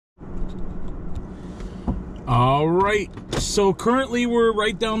All right, so currently we're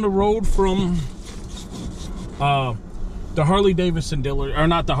right down the road from the Harley Davidson dealer, or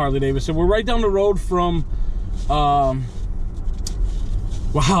not the Harley Davidson. We're right down the road from wow,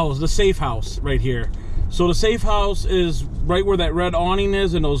 the Safehouse right here. So the Safehouse is right where that red awning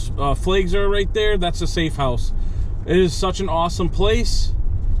is, and those flags are right there. That's the Safehouse. It is such an awesome place.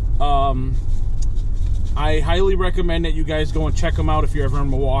 I highly recommend that you guys go and check them out if you're ever in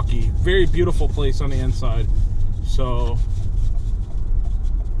Milwaukee. Very beautiful place on the inside. So,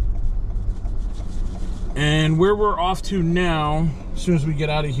 and where we're off to now, as soon as we get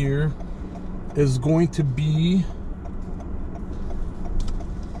out of here, is going to be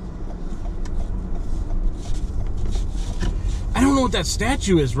I don't know what that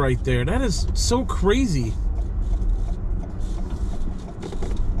statue is right there. That is so crazy.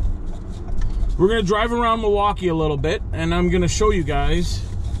 We're going to drive around Milwaukee a little bit, and I'm going to show you guys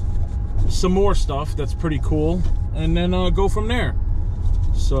some more stuff that's pretty cool, and then go from there.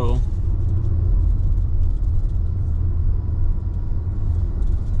 So,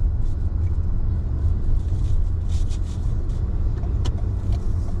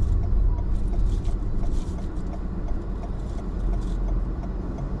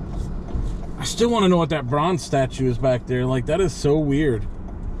 I still want to know what that bronze statue is back there. Like, that is so weird.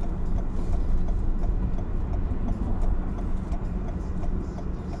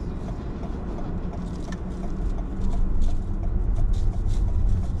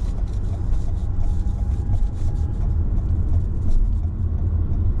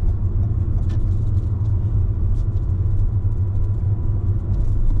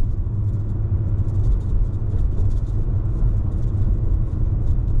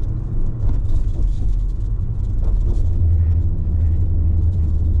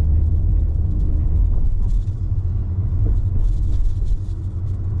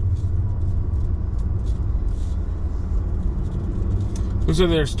 Looks like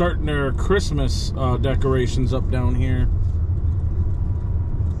they're starting their Christmas decorations up down here.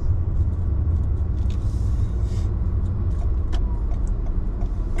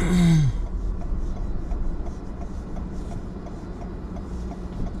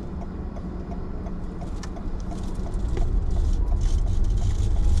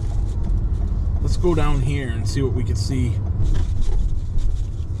 Let's go down here and see what we can see.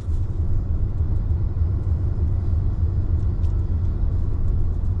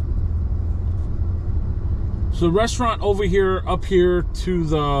 So the restaurant over here, up here to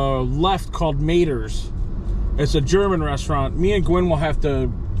the left, called Mater's. It's a German restaurant. Me and Gwen will have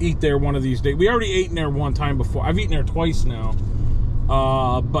to eat there one of these days. We already ate in there one time before. I've eaten there twice now.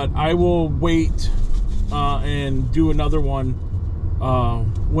 But I will wait and do another one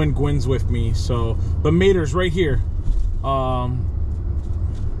when Gwen's with me. So, but Mater's right here, off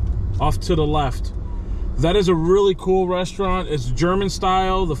to the left. That is a really cool restaurant. It's German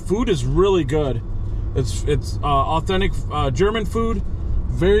style. The food is really good. It's authentic German food,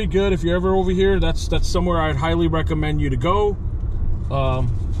 very good. If you're ever over here, that's somewhere I'd highly recommend you to go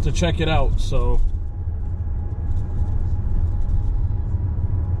to check it out. So,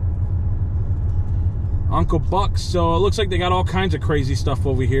 Uncle Buck's. So it looks like they got all kinds of crazy stuff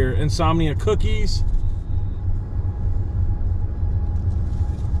over here. Insomnia cookies.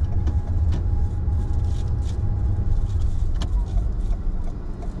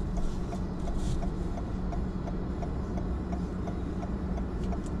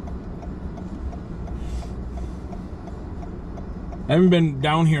 I haven't been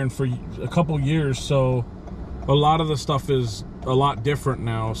down here for a couple years, so a lot of the stuff is a lot different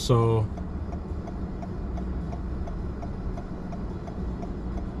now. So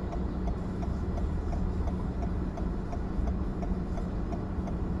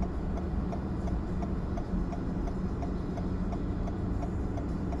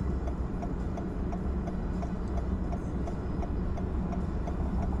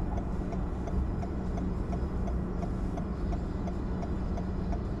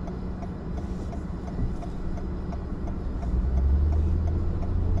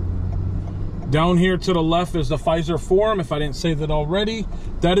down here to the left is the Fiserv Forum, if I didn't say that already.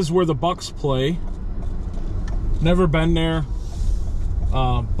 That is where the Bucks play. Never been there.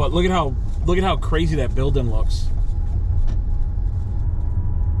 But look at how crazy that building looks.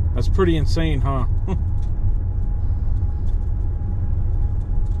 That's pretty insane, huh?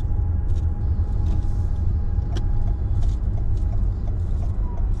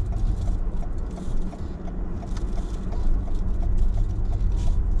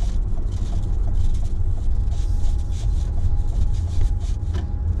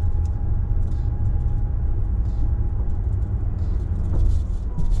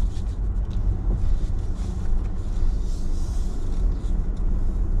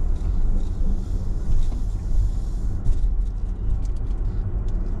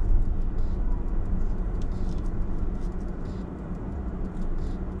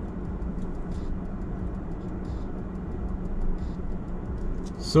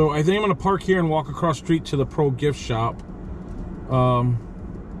 So I think I'm going to park here and walk across the street to the Pro Gift Shop. And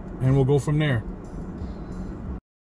we'll go from there.